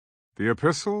The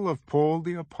Epistle of Paul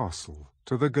the Apostle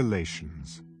to the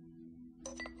Galatians.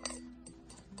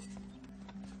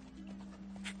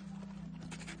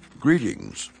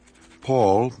 Greetings.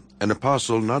 Paul, an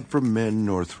apostle not from men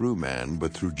nor through man,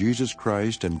 but through Jesus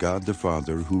Christ and God the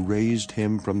Father, who raised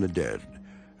him from the dead,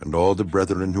 and all the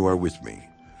brethren who are with me.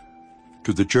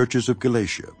 To the churches of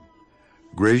Galatia,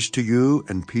 grace to you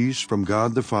and peace from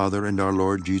God the Father and our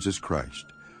Lord Jesus Christ,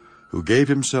 who gave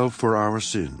himself for our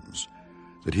sins,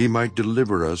 that he might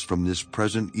deliver us from this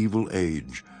present evil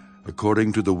age,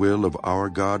 according to the will of our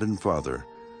God and Father,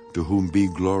 to whom be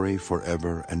glory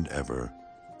forever and ever.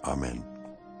 Amen.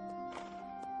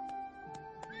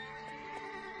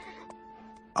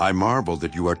 I marvel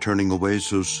that you are turning away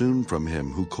so soon from him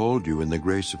who called you in the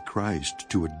grace of Christ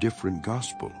to a different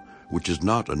gospel, which is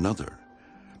not another.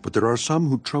 But there are some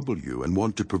who trouble you and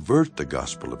want to pervert the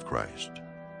gospel of Christ.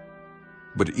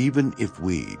 But even if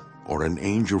we, or an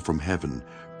angel from heaven,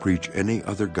 preach any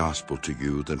other gospel to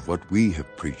you than what we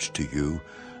have preached to you,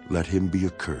 let him be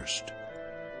accursed.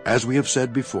 As we have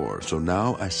said before, so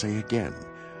now I say again,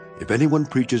 if anyone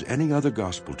preaches any other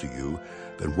gospel to you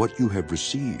than what you have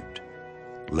received,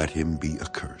 let him be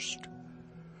accursed.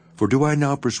 For do I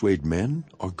now persuade men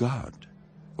or God?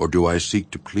 Or do I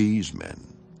seek to please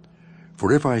men?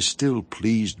 For if I still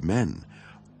pleased men,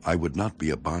 I would not be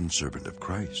a bondservant of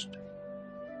Christ.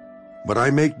 But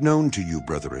I make known to you,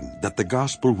 brethren, that the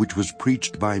gospel which was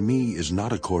preached by me is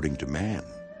not according to man.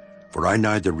 For I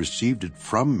neither received it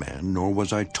from man, nor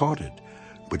was I taught it,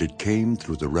 but it came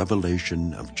through the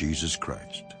revelation of Jesus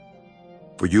Christ.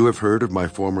 For you have heard of my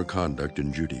former conduct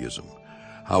in Judaism,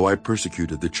 how I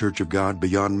persecuted the church of God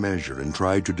beyond measure and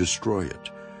tried to destroy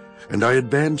it. And I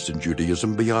advanced in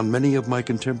Judaism beyond many of my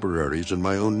contemporaries in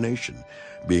my own nation,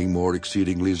 being more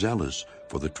exceedingly zealous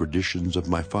for the traditions of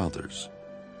my fathers.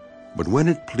 But when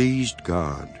it pleased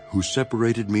God, who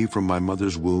separated me from my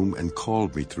mother's womb and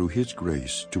called me through his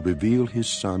grace to reveal his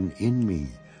Son in me,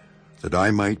 that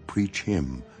I might preach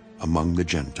him among the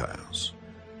Gentiles,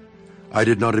 I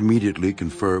did not immediately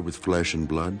confer with flesh and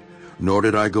blood, nor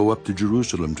did I go up to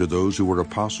Jerusalem to those who were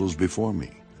apostles before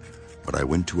me, but I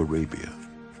went to Arabia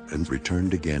and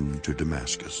returned again to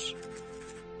Damascus.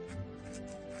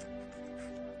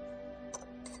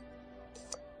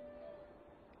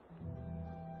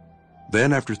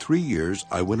 Then after 3 years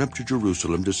I went up to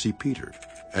Jerusalem to see Peter,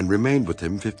 and remained with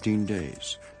him 15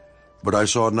 days. But I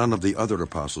saw none of the other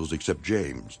apostles except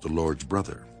James, the Lord's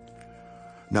brother.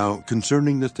 Now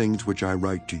concerning the things which I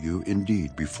write to you,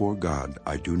 indeed, before God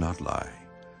I do not lie.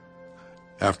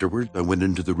 Afterward I went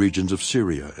into the regions of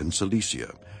Syria and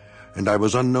Cilicia, and I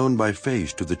was unknown by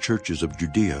face to the churches of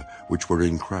Judea which were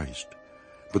in Christ.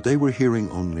 But they were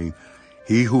hearing only,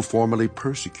 he who formerly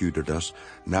persecuted us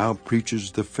now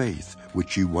preaches the faith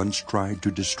which you once tried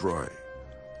to destroy.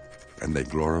 And they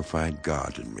glorified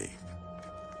God in me.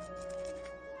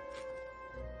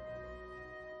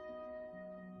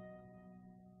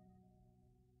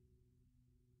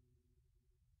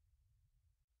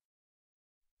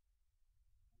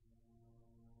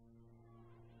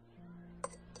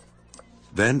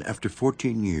 Then, after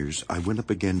 14 years, I went up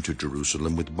again to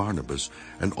Jerusalem with Barnabas,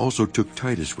 and also took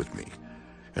Titus with me.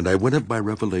 And I went up by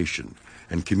revelation,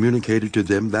 and communicated to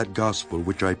them that gospel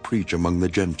which I preach among the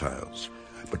Gentiles,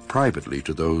 but privately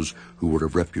to those who were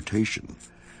of reputation,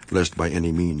 lest by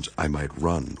any means I might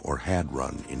run or had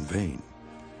run in vain.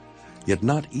 Yet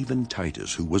not even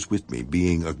Titus, who was with me,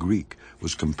 being a Greek,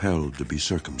 was compelled to be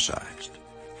circumcised.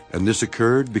 And this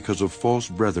occurred because of false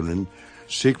brethren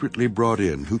secretly brought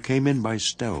in, who came in by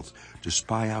stealth to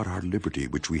spy out our liberty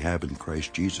which we have in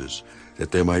Christ Jesus,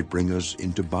 that they might bring us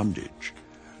into bondage,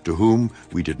 to whom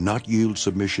we did not yield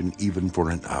submission even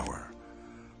for an hour,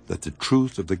 that the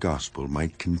truth of the gospel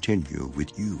might continue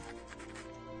with you.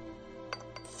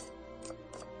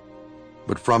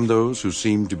 But from those who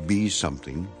seemed to be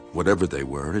something, whatever they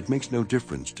were, it makes no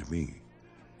difference to me.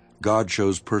 God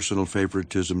shows personal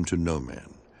favoritism to no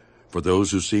man. For those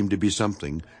who seemed to be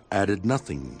something added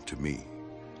nothing to me.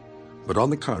 But on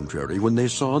the contrary, when they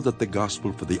saw that the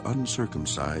gospel for the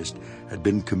uncircumcised had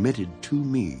been committed to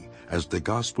me, as the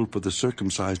gospel for the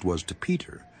circumcised was to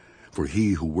Peter, for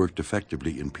he who worked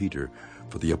effectively in Peter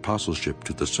for the apostleship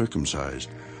to the circumcised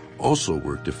also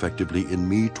worked effectively in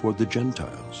me toward the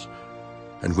Gentiles.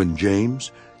 And when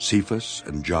James, Cephas,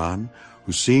 and John,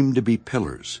 who seemed to be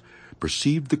pillars,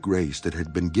 perceived the grace that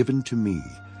had been given to me,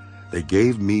 they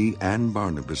gave me and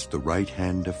Barnabas the right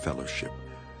hand of fellowship,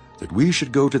 that we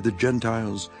should go to the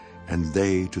Gentiles and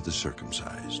they to the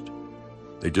circumcised.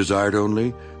 They desired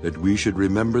only that we should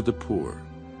remember the poor,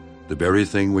 the very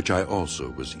thing which I also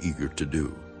was eager to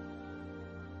do.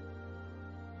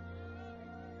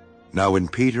 Now when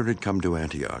Peter had come to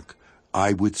Antioch,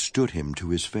 I withstood him to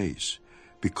his face,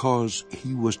 because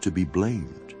he was to be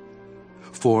blamed.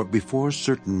 For before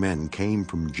certain men came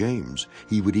from James,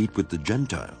 he would eat with the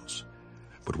Gentiles.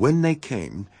 But when they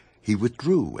came, he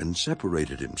withdrew and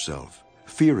separated himself,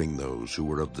 fearing those who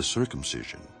were of the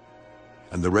circumcision.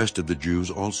 And the rest of the Jews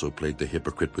also played the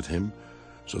hypocrite with him,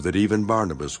 so that even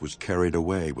Barnabas was carried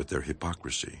away with their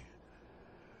hypocrisy.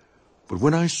 But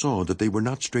when I saw that they were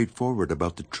not straightforward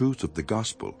about the truth of the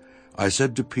gospel, I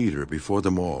said to Peter before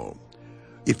them all,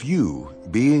 If you,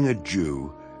 being a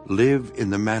Jew, live in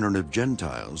the manner of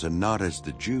Gentiles and not as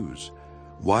the Jews,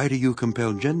 why do you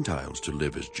compel Gentiles to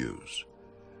live as Jews?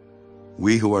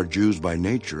 We who are Jews by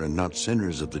nature and not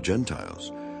sinners of the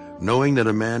Gentiles, knowing that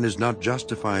a man is not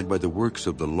justified by the works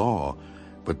of the law,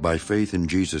 but by faith in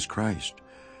Jesus Christ,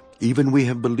 even we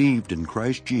have believed in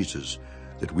Christ Jesus,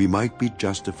 that we might be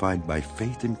justified by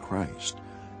faith in Christ,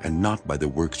 and not by the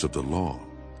works of the law.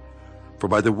 For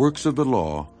by the works of the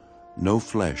law no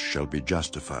flesh shall be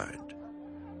justified.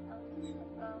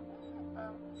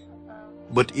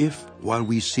 But if, while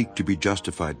we seek to be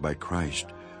justified by Christ,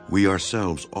 we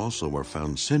ourselves also are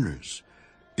found sinners,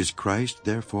 is Christ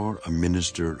therefore a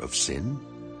minister of sin?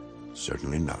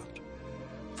 Certainly not.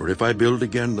 For if I build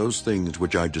again those things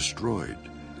which I destroyed,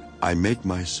 I make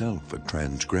myself a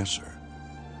transgressor.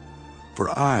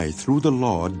 For I, through the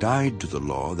law, died to the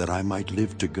law that I might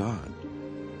live to God.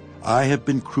 I have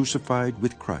been crucified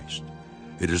with Christ.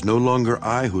 It is no longer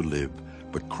I who live,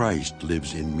 but Christ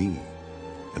lives in me.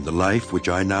 And the life which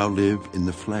I now live in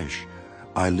the flesh,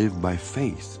 I live by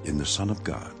faith in the Son of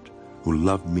God, who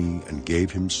loved me and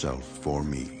gave himself for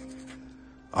me.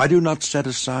 I do not set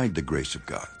aside the grace of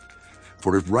God,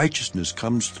 for if righteousness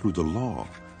comes through the law,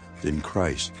 then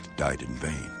Christ died in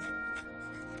vain.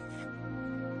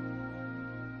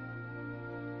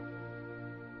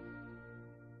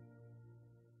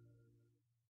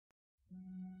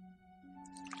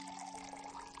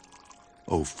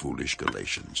 O foolish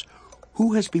Galatians,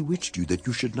 who has bewitched you that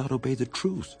you should not obey the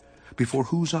truth, before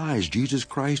whose eyes Jesus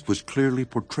Christ was clearly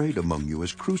portrayed among you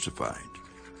as crucified?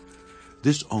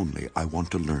 This only I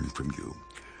want to learn from you.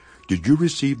 Did you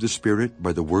receive the Spirit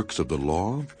by the works of the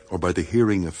law, or by the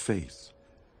hearing of faith?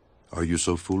 Are you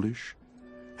so foolish?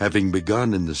 Having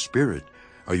begun in the Spirit,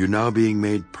 are you now being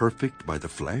made perfect by the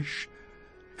flesh?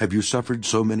 Have you suffered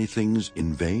so many things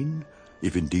in vain,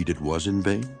 if indeed it was in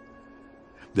vain?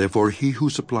 Therefore he who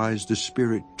supplies the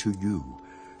Spirit to you,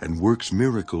 and works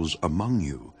miracles among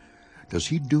you, does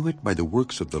he do it by the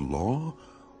works of the law,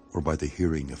 or by the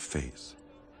hearing of faith?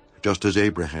 Just as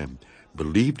Abraham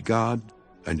believed God,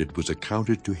 and it was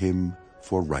accounted to him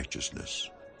for righteousness.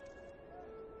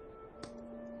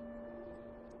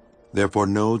 Therefore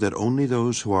know that only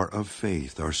those who are of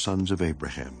faith are sons of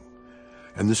Abraham.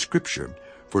 And the Scripture,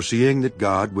 foreseeing that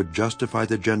God would justify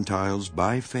the Gentiles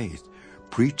by faith,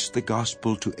 preached the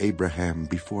gospel to Abraham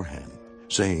beforehand,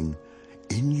 saying,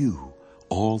 In you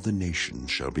all the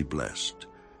nations shall be blessed.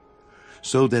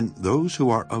 So then those who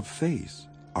are of faith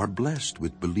are blessed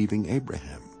with believing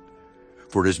Abraham.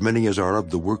 For as many as are of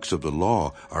the works of the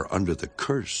law are under the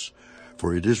curse.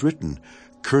 For it is written,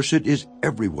 Cursed is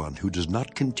everyone who does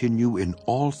not continue in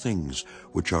all things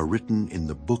which are written in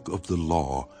the book of the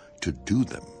law to do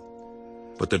them.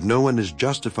 But that no one is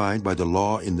justified by the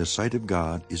law in the sight of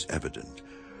God is evident.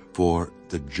 For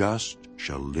the just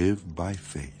shall live by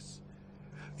faith.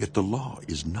 Yet the law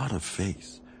is not of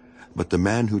faith, but the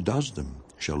man who does them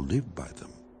shall live by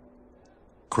them.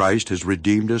 Christ has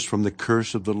redeemed us from the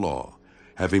curse of the law,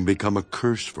 having become a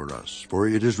curse for us. For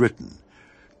it is written,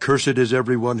 Cursed is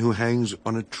everyone who hangs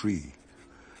on a tree,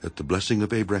 that the blessing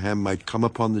of Abraham might come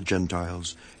upon the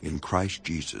Gentiles in Christ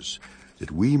Jesus,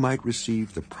 that we might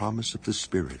receive the promise of the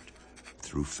Spirit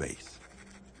through faith.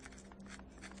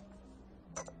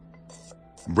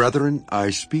 Brethren, I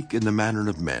speak in the manner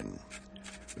of men.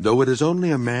 Though it is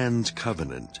only a man's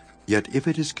covenant, yet if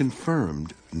it is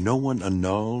confirmed, no one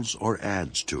annuls or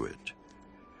adds to it.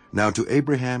 Now to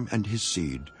Abraham and his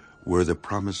seed were the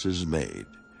promises made.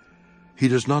 He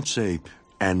does not say,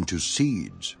 and to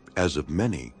seeds, as of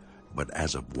many, but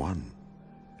as of one,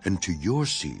 and to your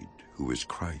seed, who is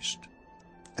Christ.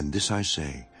 And this I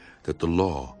say, that the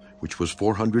law, which was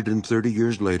 430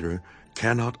 years later,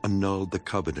 cannot annul the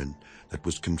covenant that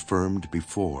was confirmed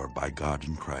before by God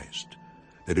in Christ,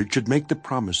 that it should make the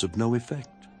promise of no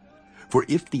effect. For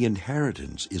if the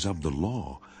inheritance is of the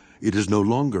law, it is no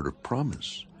longer a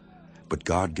promise, but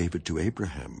God gave it to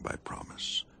Abraham by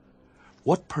promise.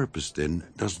 What purpose, then,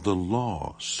 does the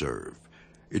law serve?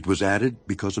 It was added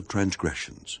because of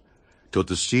transgressions, till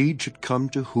the seed should come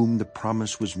to whom the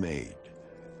promise was made.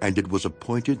 and it was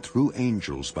appointed through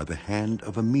angels by the hand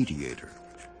of a mediator.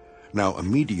 Now a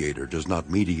mediator does not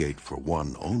mediate for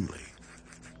one only,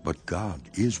 but God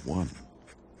is one.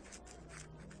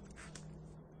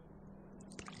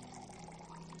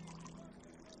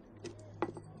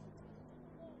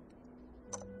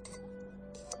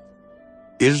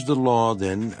 Is the law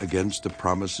then against the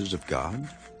promises of God?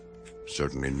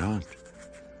 Certainly not.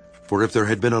 For if there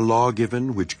had been a law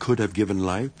given which could have given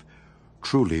life,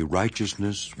 truly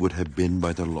righteousness would have been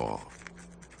by the law.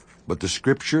 But the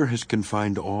Scripture has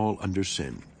confined all under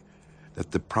sin,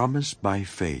 that the promise by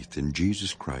faith in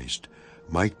Jesus Christ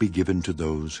might be given to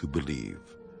those who believe.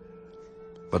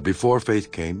 But before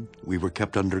faith came, we were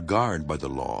kept under guard by the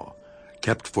law,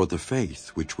 kept for the faith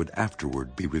which would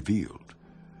afterward be revealed.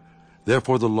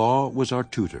 Therefore the law was our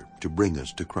tutor to bring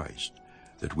us to Christ,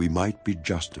 that we might be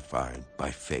justified by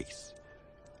faith.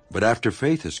 But after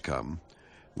faith has come,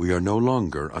 we are no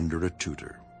longer under a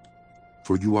tutor.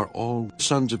 For you are all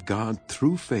sons of God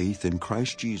through faith in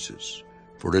Christ Jesus.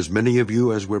 For as many of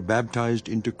you as were baptized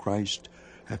into Christ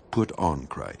have put on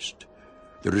Christ.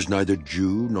 There is neither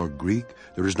Jew nor Greek,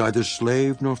 there is neither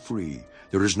slave nor free,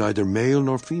 there is neither male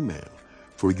nor female,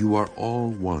 for you are all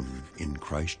one in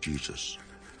Christ Jesus.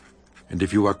 And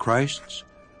if you are Christ's,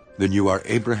 then you are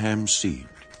Abraham's seed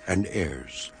and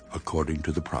heirs according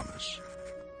to the promise.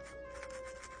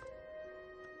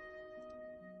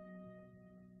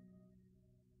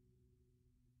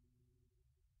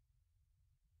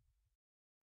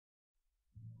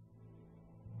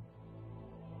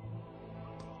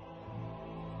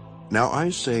 Now I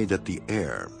say that the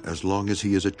heir, as long as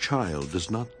he is a child, does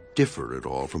not differ at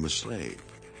all from a slave,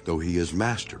 though he is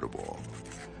master of all,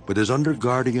 but is under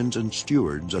guardians and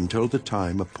stewards until the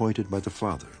time appointed by the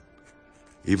Father.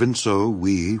 Even so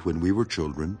we, when we were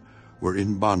children, were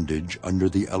in bondage under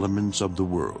the elements of the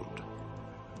world.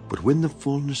 But when the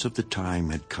fullness of the time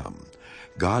had come,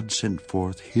 God sent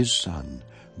forth his Son,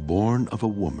 born of a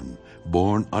woman,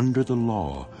 born under the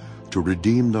law, to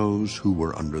redeem those who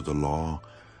were under the law,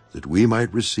 that we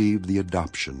might receive the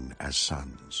adoption as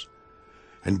sons.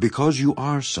 And because you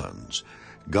are sons,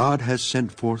 God has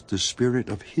sent forth the Spirit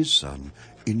of his Son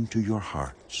into your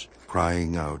hearts,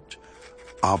 crying out,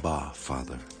 Abba,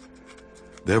 Father.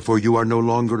 Therefore you are no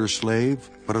longer a slave,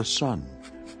 but a son,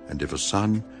 and if a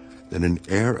son, then an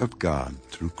heir of God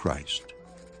through Christ.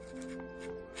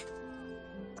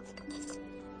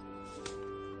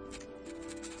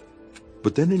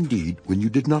 But then indeed, when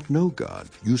you did not know God,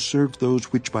 you served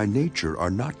those which by nature are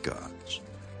not God's.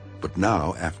 But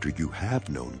now, after you have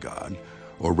known God,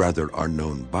 or rather are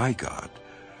known by God,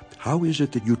 how is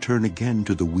it that you turn again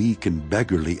to the weak and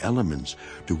beggarly elements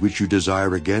to which you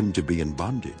desire again to be in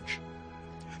bondage?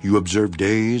 You observe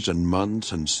days and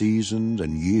months and seasons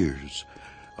and years.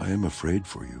 I am afraid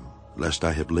for you, lest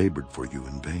I have labored for you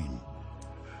in vain.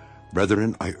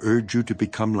 Brethren, I urge you to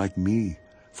become like me,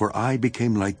 for I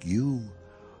became like you.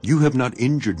 You have not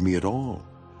injured me at all.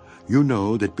 You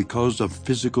know that because of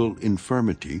physical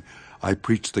infirmity, I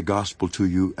preached the gospel to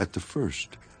you at the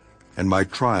first. And my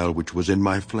trial, which was in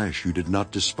my flesh, you did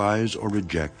not despise or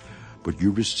reject, but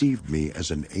you received me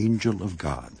as an angel of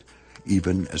God,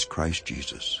 even as Christ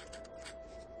Jesus.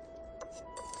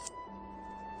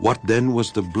 What then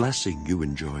was the blessing you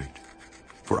enjoyed?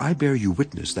 For I bear you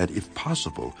witness that, if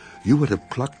possible, you would have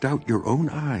plucked out your own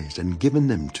eyes and given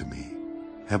them to me.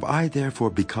 Have I therefore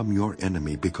become your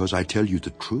enemy because I tell you the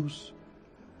truth?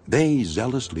 They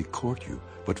zealously court you,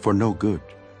 but for no good.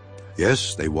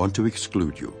 Yes, they want to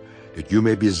exclude you, that you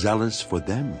may be zealous for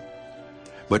them.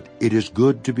 But it is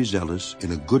good to be zealous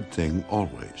in a good thing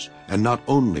always, and not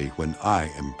only when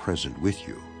I am present with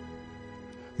you.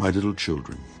 My little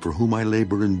children, for whom I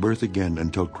labor in birth again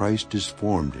until Christ is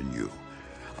formed in you,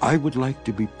 I would like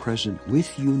to be present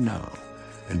with you now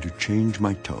and to change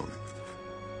my tone,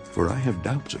 for I have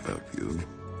doubts about you.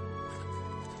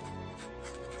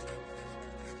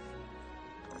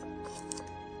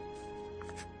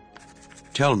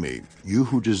 Tell me, you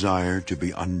who desire to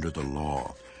be under the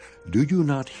law, do you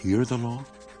not hear the law?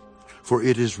 For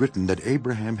it is written that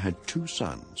Abraham had 2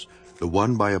 sons, the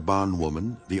one by a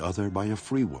bondwoman, the other by a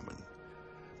free woman.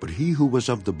 But he who was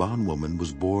of the bondwoman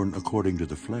was born according to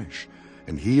the flesh,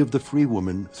 and he of the free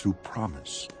woman through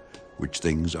promise, which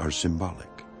things are symbolic.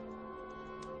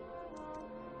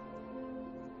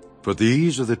 For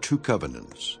these are the 2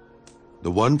 covenants, the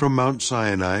one from Mount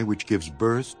Sinai, which gives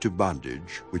birth to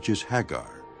bondage, which is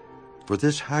Hagar. For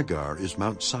this Hagar is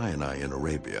Mount Sinai in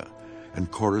Arabia, and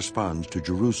corresponds to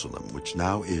Jerusalem, which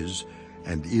now is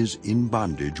and is in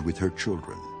bondage with her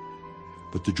children.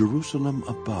 But the Jerusalem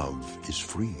above is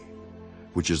free,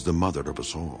 which is the mother of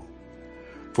us all.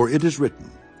 For it is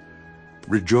written,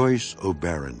 Rejoice, O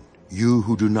barren, you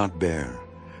who do not bear.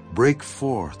 Break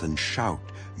forth and shout,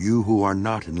 you who are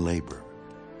not in labor.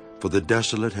 For the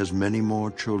desolate has many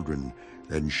more children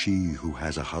than she who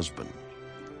has a husband.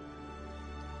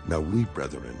 Now we,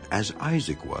 brethren, as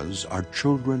Isaac was, are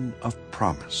children of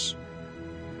promise.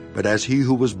 But as he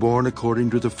who was born according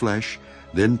to the flesh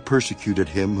then persecuted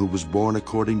him who was born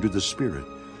according to the Spirit,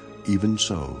 even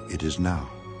so it is now.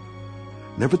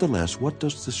 Nevertheless, what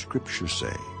does the Scripture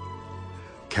say?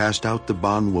 Cast out the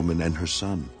bondwoman and her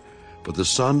son, for the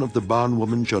son of the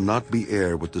bondwoman shall not be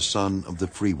heir with the son of the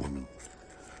free woman.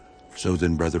 So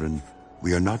then, brethren,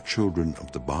 we are not children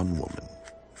of the bondwoman,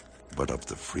 but of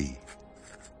the free.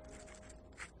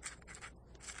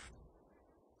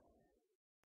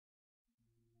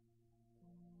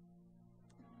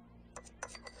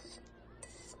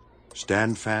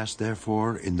 Stand fast,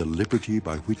 therefore, in the liberty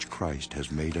by which Christ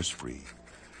has made us free,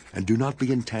 and do not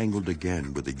be entangled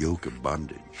again with the yoke of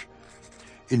bondage.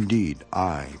 Indeed,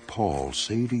 I, Paul,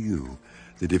 say to you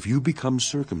that if you become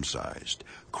circumcised,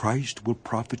 Christ will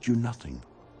profit you nothing.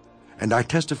 And I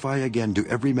testify again to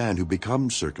every man who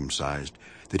becomes circumcised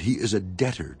that he is a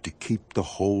debtor to keep the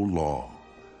whole law.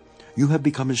 You have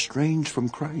become estranged from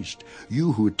Christ,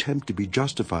 you who attempt to be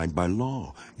justified by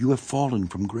law. You have fallen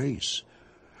from grace.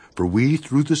 For we,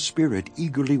 through the Spirit,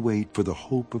 eagerly wait for the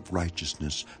hope of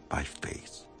righteousness by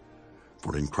faith.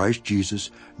 For in Christ Jesus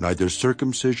neither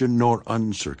circumcision nor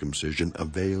uncircumcision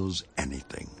avails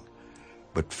anything,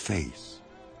 but faith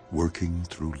working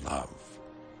through love.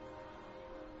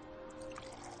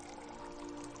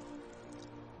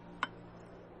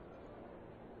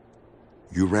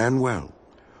 You ran well.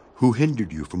 Who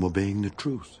hindered you from obeying the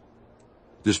truth?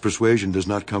 This persuasion does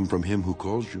not come from him who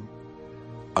calls you.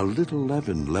 A little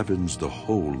leaven leavens the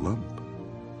whole lump.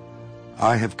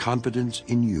 I have confidence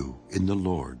in you, in the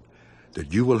Lord,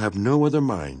 that you will have no other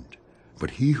mind, but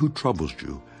he who troubles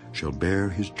you shall bear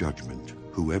his judgment,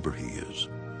 whoever he is.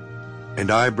 And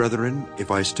I, brethren,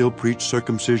 if I still preach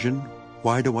circumcision,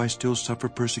 why do I still suffer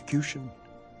persecution?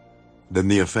 Then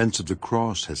the offense of the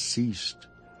cross has ceased.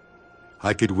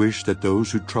 I could wish that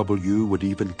those who trouble you would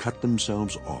even cut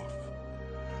themselves off.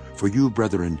 For you,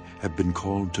 brethren, have been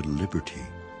called to liberty.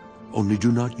 Only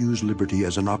do not use liberty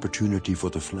as an opportunity for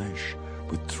the flesh,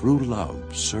 but through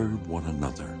love serve one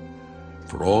another.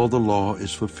 For all the law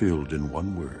is fulfilled in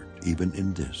one word, even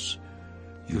in this: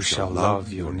 you shall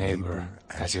love your neighbor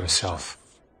as yourself.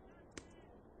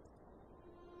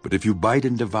 But if you bite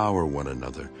and devour one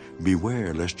another,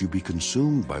 beware lest you be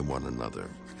consumed by one another.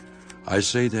 I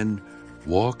say then,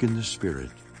 walk in the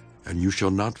Spirit, and you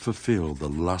shall not fulfill the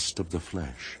lust of the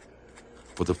flesh.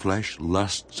 For the flesh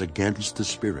lusts against the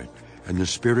Spirit, and the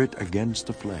Spirit against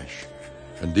the flesh.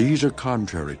 And these are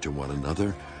contrary to one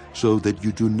another, so that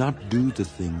you do not do the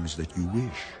things that you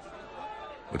wish.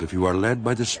 But if you are led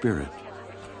by the Spirit,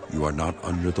 you are not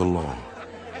under the law.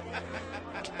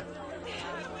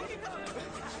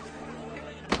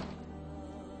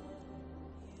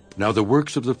 Now the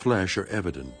works of the flesh are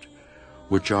evident,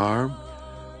 which are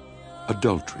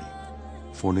adultery,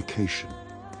 fornication,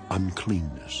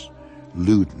 uncleanness,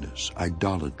 lewdness,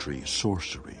 idolatry,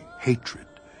 sorcery, hatred,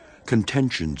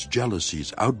 contentions,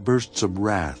 jealousies, outbursts of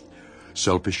wrath,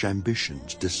 selfish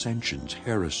ambitions, dissensions,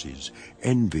 heresies,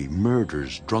 envy,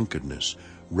 murders, drunkenness,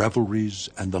 revelries,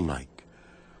 and the like,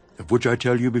 of which I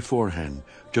tell you beforehand,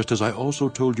 just as I also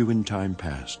told you in time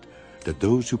past, that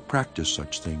those who practice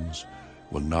such things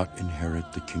will not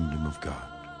inherit the kingdom of God.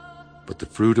 But the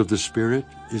fruit of the Spirit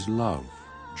is love,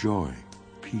 joy,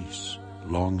 peace,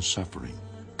 long-suffering,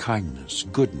 kindness,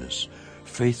 goodness,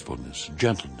 faithfulness,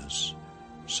 gentleness,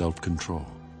 self-control.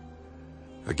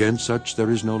 Against such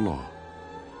there is no law.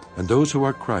 And those who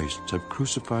are Christ's have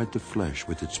crucified the flesh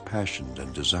with its passions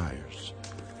and desires.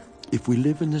 If we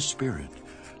live in the Spirit,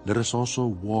 let us also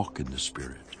walk in the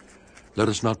Spirit. Let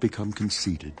us not become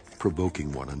conceited,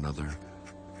 provoking one another,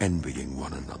 envying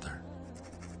one another.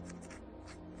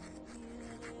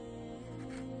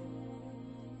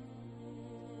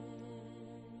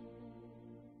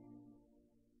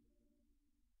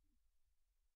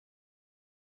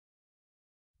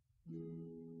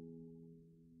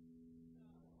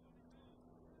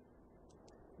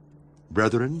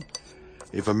 Brethren,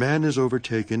 if a man is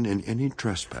overtaken in any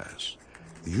trespass,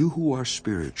 you who are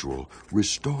spiritual,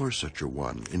 restore such a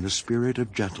one in a spirit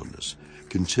of gentleness,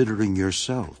 considering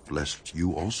yourself, lest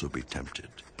you also be tempted.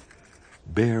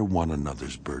 Bear one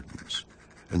another's burdens,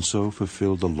 and so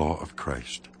fulfill the law of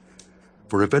Christ.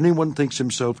 For if anyone thinks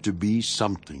himself to be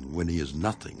something when he is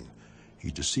nothing,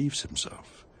 he deceives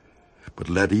himself. But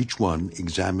let each one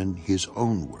examine his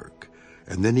own work,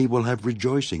 and then he will have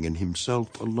rejoicing in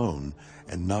himself alone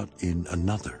and not in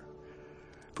another.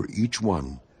 For each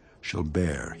one shall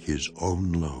bear his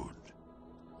own load.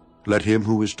 Let him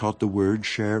who is taught the word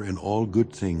share in all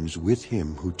good things with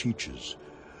him who teaches.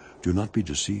 Do not be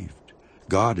deceived.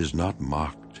 God is not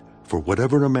mocked, for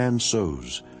whatever a man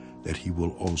sows, that he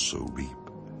will also reap.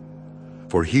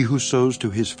 For he who sows to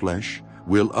his flesh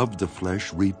will of the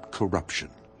flesh reap corruption,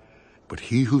 but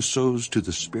he who sows to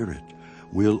the Spirit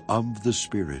will of the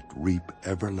Spirit reap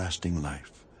everlasting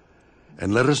life.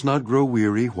 And let us not grow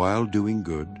weary while doing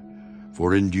good,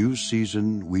 for in due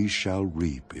season we shall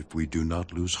reap if we do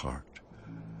not lose heart.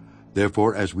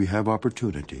 Therefore, as we have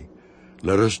opportunity,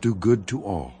 let us do good to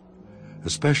all,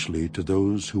 especially to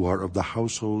those who are of the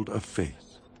household of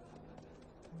faith.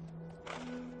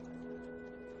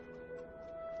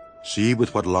 See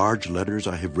with what large letters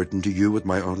I have written to you with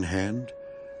my own hand.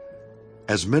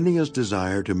 As many as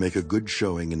desire to make a good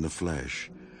showing in the flesh,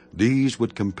 these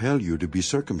would compel you to be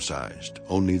circumcised,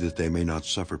 only that they may not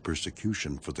suffer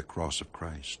persecution for the cross of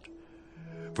Christ.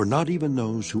 For not even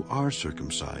those who are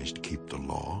circumcised keep the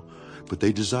law, but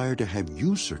they desire to have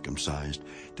you circumcised,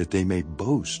 that they may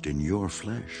boast in your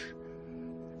flesh.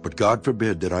 But God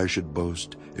forbid that I should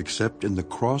boast, except in the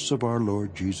cross of our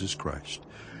Lord Jesus Christ,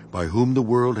 by whom the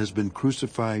world has been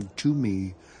crucified to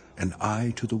me, and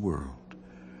I to the world.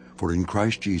 For in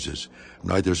Christ Jesus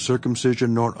neither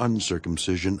circumcision nor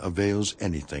uncircumcision avails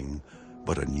anything,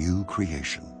 but a new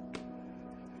creation.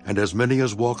 And as many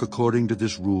as walk according to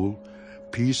this rule,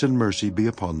 peace and mercy be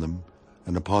upon them,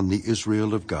 and upon the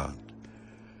Israel of God.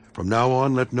 From now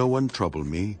on let no one trouble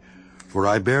me, for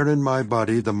I bear in my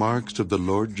body the marks of the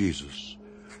Lord Jesus.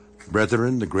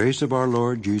 Brethren, the grace of our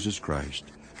Lord Jesus Christ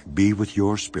be with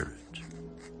your spirit.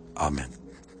 Amen.